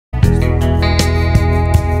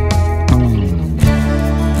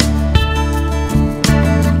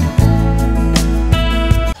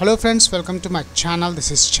Hello friends, welcome to my channel. This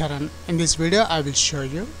is Charan. In this video I will show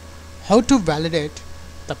you how to validate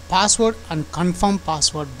the password and confirm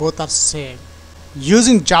password both are same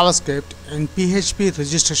using JavaScript in PHP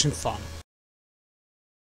registration form.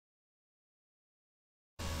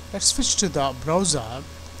 Let's switch to the browser.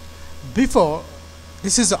 Before,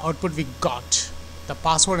 this is the output we got. The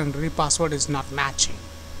password and repassword is not matching.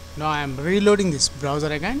 Now I am reloading this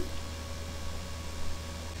browser again.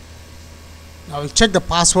 Now I will check the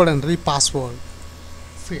password and repassword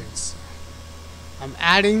fields. I'm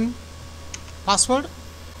adding password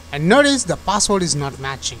and notice the password is not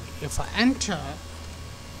matching. If I enter,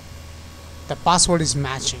 the password is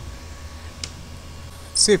matching.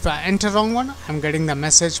 See, if I enter wrong one, I'm getting the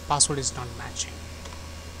message password is not matching.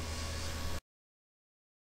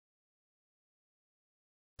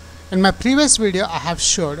 In my previous video, I have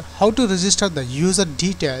showed how to register the user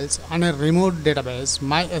details on a remote database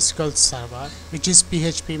MySQL server, which is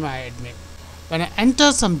PHP MyAdmin. When I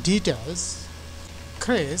enter some details,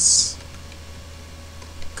 Chris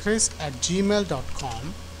at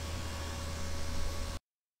gmail.com,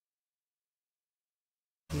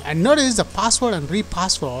 and notice the password and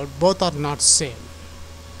repassword both are not same,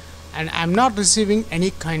 and I am not receiving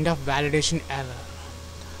any kind of validation error.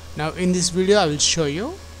 Now in this video I will show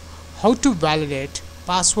you how to validate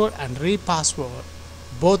password and repassword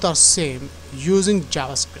both are same using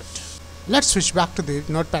JavaScript. Let's switch back to the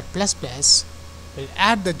Notepad++. We'll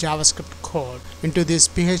add the JavaScript code into this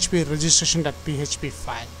php registration.php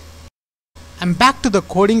file. I'm back to the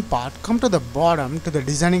coding part. Come to the bottom to the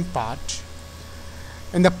designing part.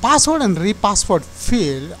 In the password and repassword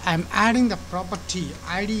field, I'm adding the property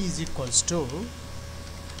id is equals to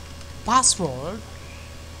password,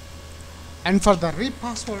 and for the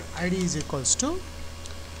repassword id is equals to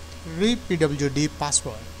repwd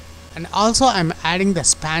password, and also I'm adding the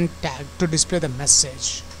span tag to display the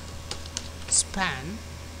message. Span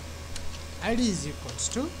id is equals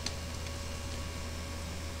to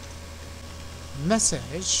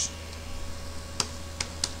message.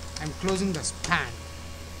 I'm closing the span.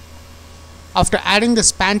 After adding the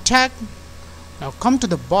span tag, now come to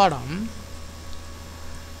the bottom.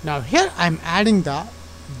 Now here I'm adding the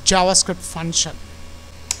JavaScript function.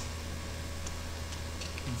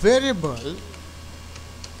 Variable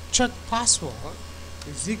check password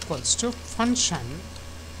is equals to function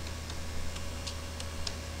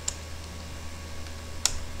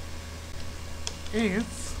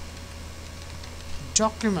if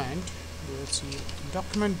document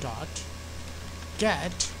dot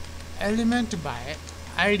get element by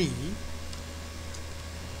id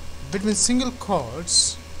between single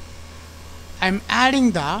quotes. I'm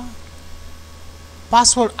adding the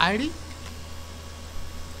password id,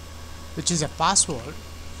 which is a password,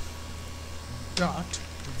 dot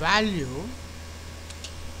value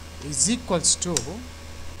is equals to,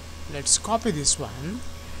 let's copy this one,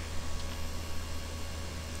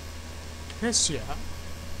 paste here.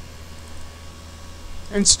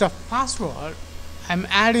 Instead of password, I'm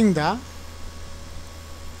adding the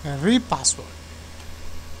repassword.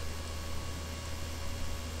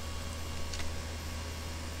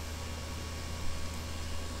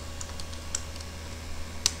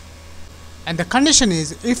 And the condition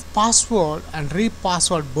is if password and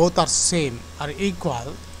repassword both are same or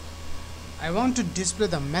equal, I want to display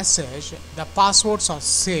the message the passwords are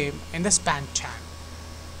same in the span tag.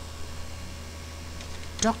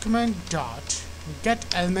 Document dot get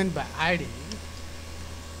element by id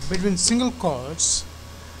between single quotes,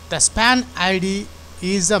 the span id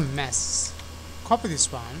is a mess. Copy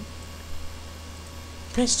this one,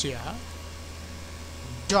 paste here,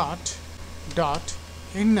 dot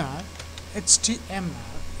inner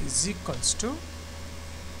HTML is equals to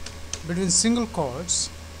between single quotes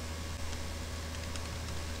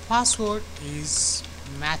password is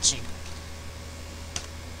matching,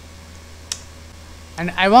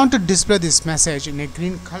 and I want to display this message in a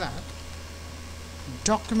green color.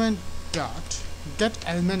 Document dot get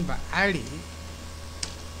element by id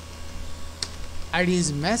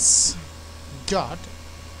is mess dot,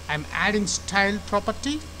 I'm adding style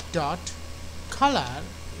property dot color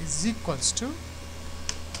is equals to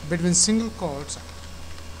between single quotes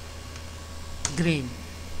green,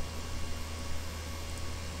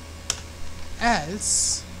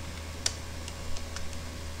 else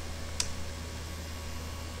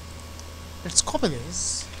let's copy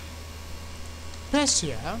this, paste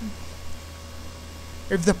here.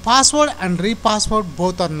 If the password and repassword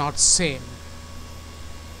both are not same,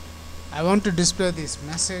 I want to display this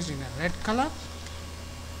message in a red color,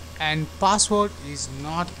 and password is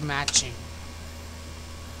not matching.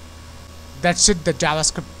 That's it, the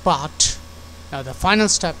JavaScript part. Now the final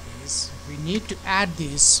step is we need to add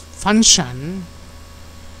this function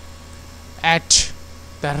at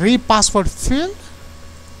the repassword field.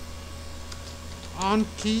 On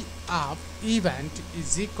key up event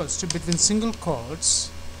is equals to between single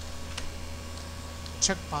quotes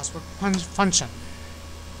check password function.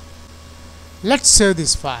 Let's save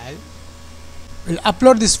this file. We'll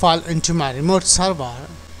upload this file into my remote server.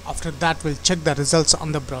 After that, we'll check the results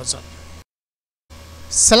on the browser.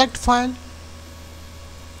 Select file.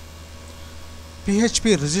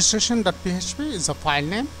 php registration.php is a file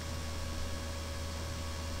name.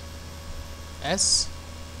 Yes.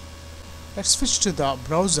 Let's switch to the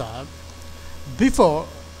browser. Before,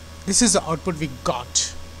 this is the output we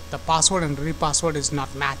got. The password and repassword is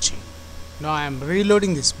not matching. Now I am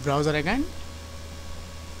reloading this browser again.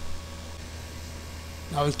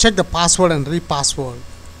 Now we'll check the password and repassword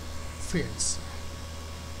fields.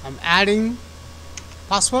 I'm adding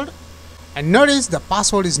password and notice the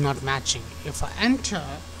password is not matching. If I enter,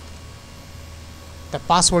 the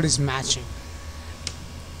password is matching.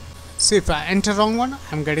 See, if I enter wrong one,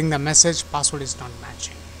 I'm getting the message password is not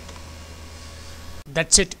matching.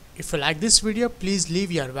 That's it. If you like this video, please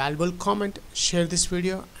leave your valuable comment, share this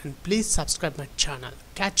video, and please subscribe my channel.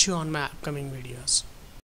 Catch you on my upcoming videos.